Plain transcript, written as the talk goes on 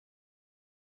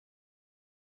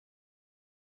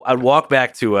I'd walk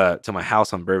back to my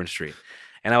house on Bourbon Street,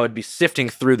 and I would be sifting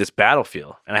through this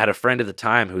battlefield. And I had a friend at the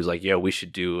time who was like, yo, we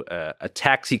should do a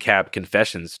taxi cab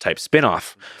confessions type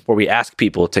spinoff where we ask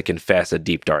people to confess a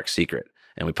deep, dark secret.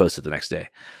 And we post it the next day.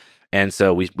 And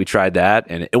so we tried that,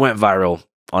 and it went viral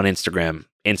on Instagram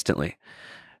instantly.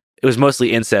 It was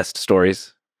mostly incest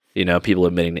stories, you know, people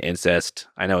admitting to incest.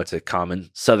 I know it's a common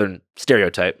Southern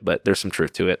stereotype, but there's some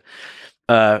truth to it.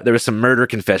 There was some murder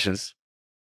confessions.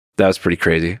 That was pretty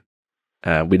crazy.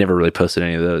 We never really posted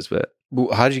any of those, but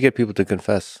how did you get people to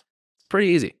confess? Pretty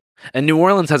easy. And New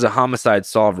Orleans has a homicide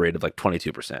solve rate of like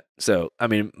 22%. So, I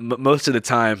mean, most of the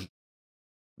time,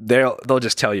 they'll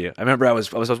just tell you. I remember I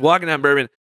was walking down Bourbon,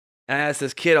 and I asked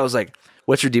this kid, I was like,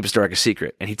 what's your deepest, darkest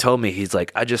secret? And he told me, he's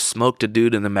like, I just smoked a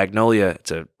dude in the Magnolia.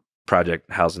 It's a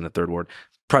project housed in the 3rd Ward,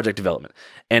 project development.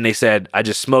 And they said, I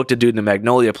just smoked a dude in the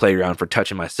Magnolia playground for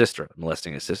touching my sister,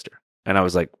 molesting his sister. And I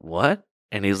was like, what?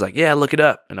 And he was like, yeah, look it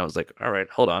up. And I was like, all right,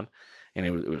 hold on. And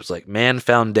it was like, man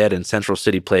found dead in Central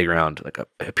City playground, like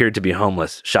appeared to be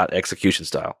homeless, shot execution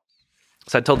style.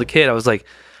 So I told the kid, I was like,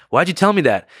 why'd you tell me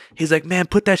that? He's like, man,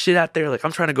 put that shit out there. Like,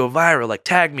 I'm trying to go viral. Like,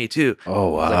 tag me too.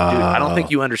 Oh, wow. Like, dude, I don't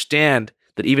think you understand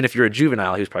that even if you're a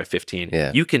juvenile, he was probably 15,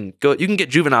 yeah, you can get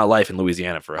juvenile life in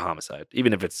Louisiana for a homicide,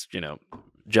 even if it's, you know,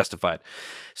 justified.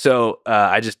 So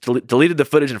I just deleted the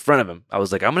footage in front of him. I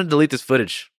was like, I'm going to delete this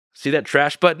footage. See that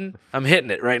trash button? I'm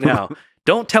hitting it right now.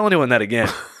 Don't tell anyone that again.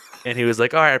 And he was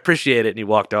like, all right, I appreciate it. And he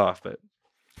walked off. But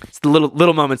it's the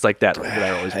little moments like that that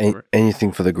I always remember.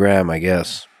 Anything for the gram, I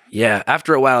guess. Yeah.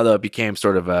 After a while, though, it became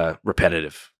sort of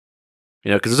repetitive,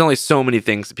 you know, because there's only so many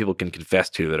things that people can confess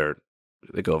to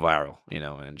that go viral, you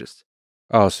know, and just.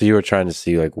 Oh, so you were trying to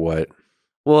see like what?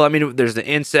 Well, I mean, there's the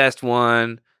incest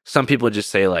one. Some people just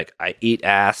say like, I eat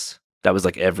ass. That was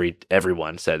like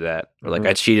everyone said that, or like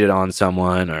I cheated on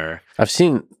someone, or I've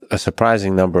seen a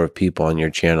surprising number of people on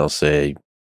your channel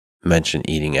mention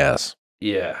eating ass.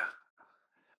 Yeah.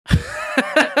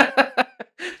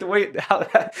 The way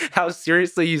how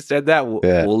seriously you said that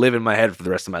will live in my head for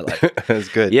the rest of my life. That's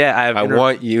good. Yeah,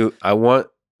 I want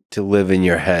to live in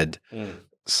your head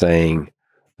saying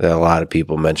that a lot of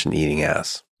people mention eating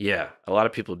ass. Yeah, a lot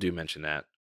of people do mention that.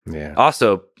 Yeah.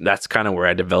 Also, that's kind of where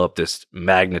I developed this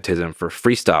magnetism for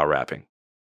freestyle rapping.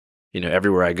 You know,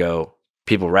 everywhere I go,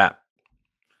 people rap.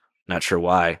 Not sure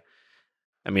why.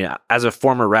 I mean, as a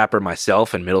former rapper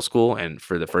myself in middle school and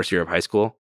for the first year of high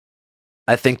school,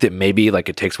 I think that maybe like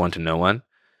it takes one to know one.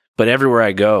 But everywhere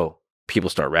I go,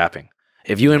 people start rapping.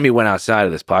 If you and me went outside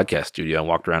of this podcast studio and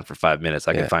walked around for 5 minutes,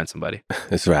 I can find somebody.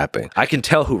 It's rapping. I can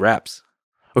tell who raps.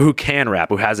 Or who can rap,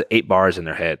 who has 8 bars in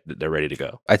their head that they're ready to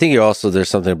go. I think there's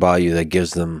something about you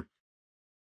that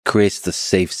creates the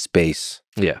safe space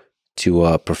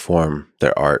to perform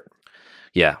their art.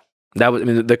 Yeah.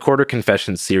 The Quarter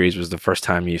Confessions series was the first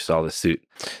time you saw the suit.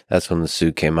 That's when the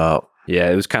suit came out.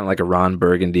 Yeah, it was kind of like a Ron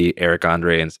Burgundy, Eric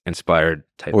Andre inspired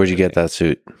type. Where'd you get that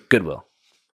suit? Goodwill.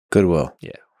 Goodwill.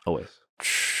 Yeah, always.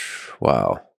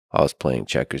 Wow. I was playing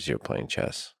checkers, you're playing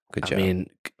chess. Good job. I mean,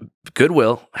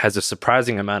 Goodwill has a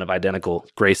surprising amount of identical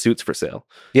gray suits for sale.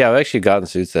 Yeah, I've actually gotten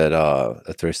suits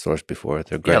at thrift stores before.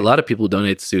 They're great. Yeah, a lot of people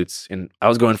donate suits, and I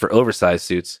was going for oversized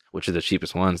suits, which are the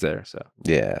cheapest ones there. So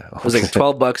yeah, it was like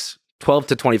 $12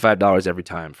 to $25 every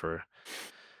time for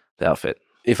the outfit.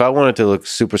 If I wanted to look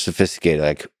super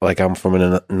sophisticated, like I'm from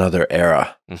another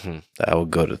era, I would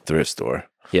go to the thrift store.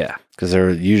 Yeah, because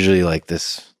they're usually like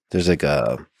this. There's like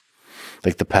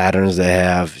the patterns they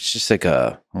have. It's just like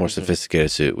a more sophisticated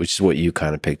suit, which is what you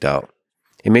kind of picked out.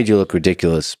 It made you look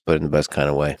ridiculous, but in the best kind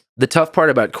of way. The tough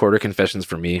part about Quarter Confessions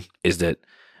for me is that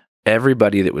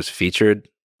everybody that was featured,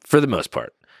 for the most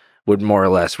part, would more or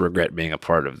less regret being a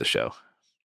part of the show.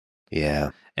 Yeah.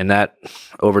 And that,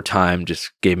 over time,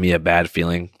 just gave me a bad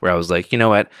feeling where I was like, you know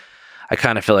what? I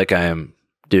kind of feel like I am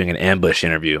doing an ambush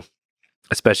interview,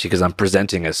 especially because I'm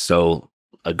presenting as so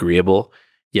agreeable,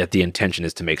 yet the intention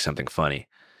is to make something funny.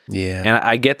 Yeah. And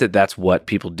I get that that's what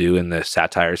people do in the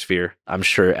satire sphere. I'm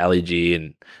sure Ali G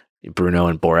and Bruno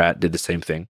and Borat did the same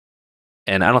thing.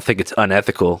 And I don't think it's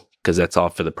unethical because that's all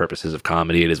for the purposes of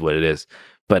comedy. It is what it is.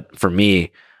 But for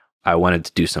me, I wanted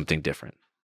to do something different.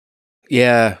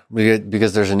 Yeah,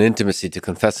 because there's an intimacy to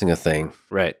confessing a thing.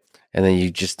 Right. And then you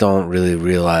just don't really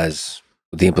realize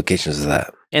the implications of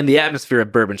that. And the atmosphere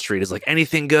at Bourbon Street is like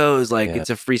anything goes. Like it's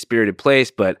a free-spirited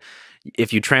place. But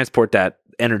if you transport that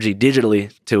energy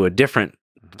digitally to a different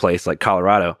place like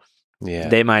Colorado,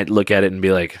 they might look at it and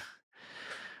be like,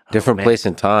 different place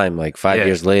and time, like 5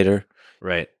 years later.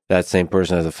 Right. That same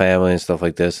person has a family and stuff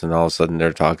like this. And all of a sudden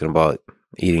they're talking about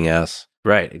eating ass.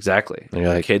 Right, exactly. And you're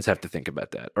The like, kids have to think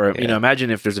about that. Or, Yeah.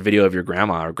 imagine if there's a video of your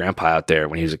grandma or grandpa out there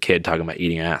when he was a kid talking about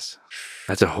eating ass.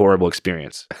 That's a horrible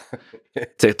experience.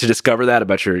 to discover that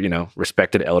about your,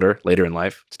 respected elder later in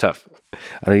life, it's tough.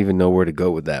 I don't even know where to go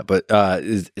with that. But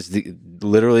is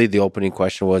literally the opening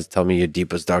question was, tell me your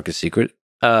deepest, darkest secret?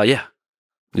 Yeah.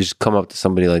 You just come up to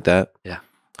somebody like that? Yeah.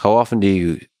 How often do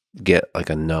you get like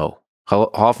a no?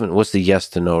 How often, what's the yes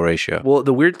to no ratio? Well,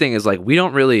 the weird thing is like we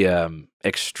don't really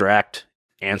extract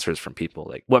answers from people.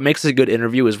 Like what makes a good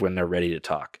interview is when they're ready to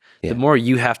talk. Yeah. The more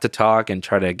you have to talk and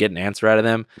try to get an answer out of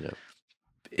them,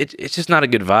 it's just not a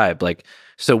good vibe. Like,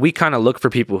 so we kind of look for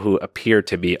people who appear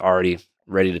to be already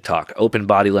ready to talk, open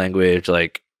body language,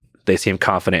 like they seem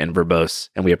confident and verbose,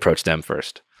 and we approach them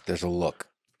first. There's a look.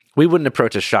 We wouldn't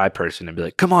approach a shy person and be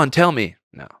like, come on, tell me.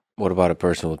 No. What about a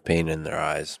person with pain in their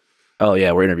eyes? Oh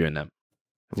yeah, we're interviewing them.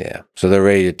 Yeah. So they're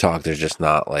ready to talk. They're just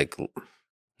not like,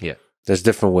 Yeah. There's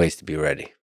different ways to be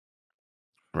ready.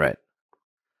 Right.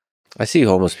 I see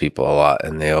homeless people a lot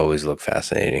and they always look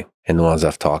fascinating. And the ones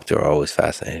I've talked to are always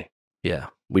fascinating. Yeah.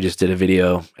 We just did a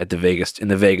video at in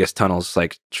the Vegas tunnels,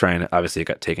 like trying to, obviously it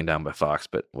got taken down by Fox,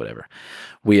 but whatever.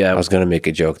 I was going to make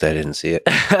a joke that I didn't see it.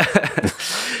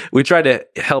 We tried to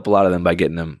help a lot of them by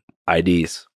getting them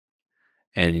IDs.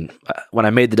 And when I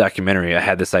made the documentary, I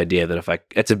had this idea that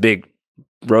it's a big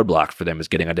roadblock for them is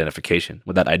getting identification.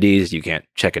 Without IDs, you can't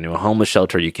check into a homeless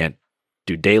shelter. You can't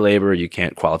do day labor. You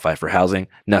can't qualify for housing,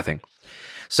 nothing.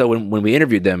 So when we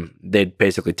interviewed them, they'd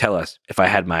basically tell us, if I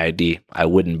had my ID, I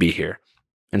wouldn't be here.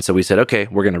 And so we said, okay,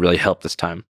 we're going to really help this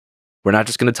time. We're not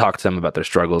just going to talk to them about their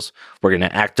struggles. We're going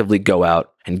to actively go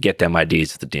out and get them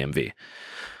IDs at the DMV.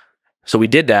 So we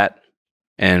did that,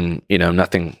 and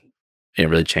nothing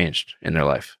really changed in their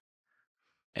life.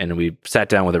 And we sat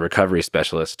down with a recovery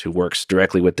specialist who works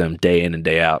directly with them day in and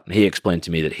day out. And he explained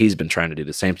to me that he's been trying to do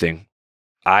the same thing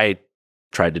I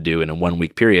tried to do in a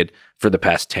 1-week period for the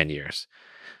past 10 years.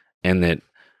 And that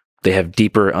they have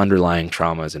deeper underlying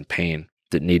traumas and pain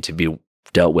that need to be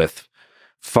dealt with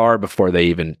far before they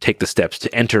even take the steps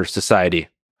to enter society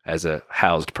as a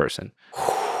housed person.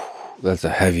 That's a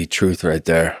heavy truth right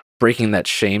there. Breaking that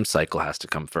shame cycle has to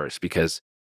come first, because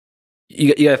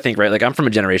you got to think, right? Like, I'm from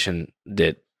a generation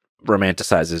that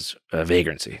romanticizes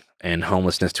vagrancy and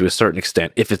homelessness to a certain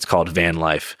extent, if it's called van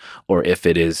life, or if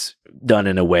it is done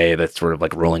in a way that's sort of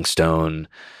like Rolling Stone,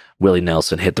 Willie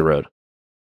Nelson, hit the road.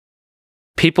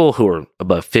 People who are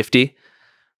above 50,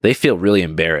 they feel really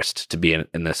embarrassed to be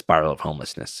in the spiral of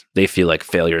homelessness. They feel like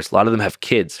failures. A lot of them have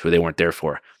kids who they weren't there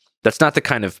for. That's not the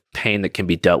kind of pain that can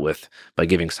be dealt with by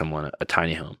giving someone a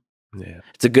tiny home. Yeah.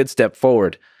 It's a good step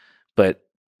forward, but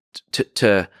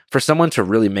for someone to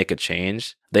really make a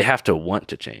change, they have to want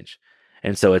to change.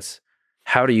 And so it's,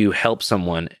 how do you help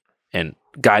someone and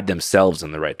guide themselves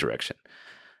in the right direction?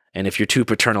 And if you're too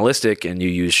paternalistic and you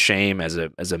use shame as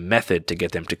a method to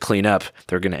get them to clean up,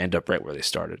 they're going to end up right where they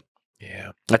started.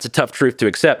 Yeah. That's a tough truth to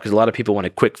accept, because a lot of people want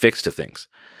a quick fix to things.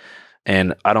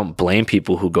 And I don't blame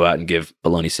people who go out and give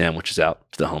bologna sandwiches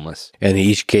out to the homeless. And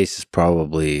each case is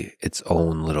probably its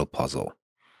own little puzzle.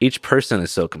 Each person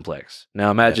is so complex. Now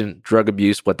imagine drug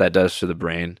abuse, what that does to the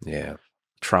brain. Yeah.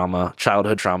 Trauma,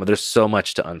 childhood trauma. There's so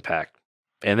much to unpack.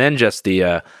 And then just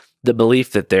the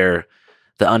belief that they're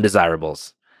the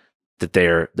undesirables, that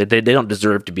they don't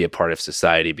deserve to be a part of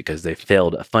society because they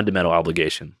failed a fundamental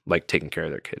obligation, like taking care of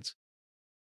their kids.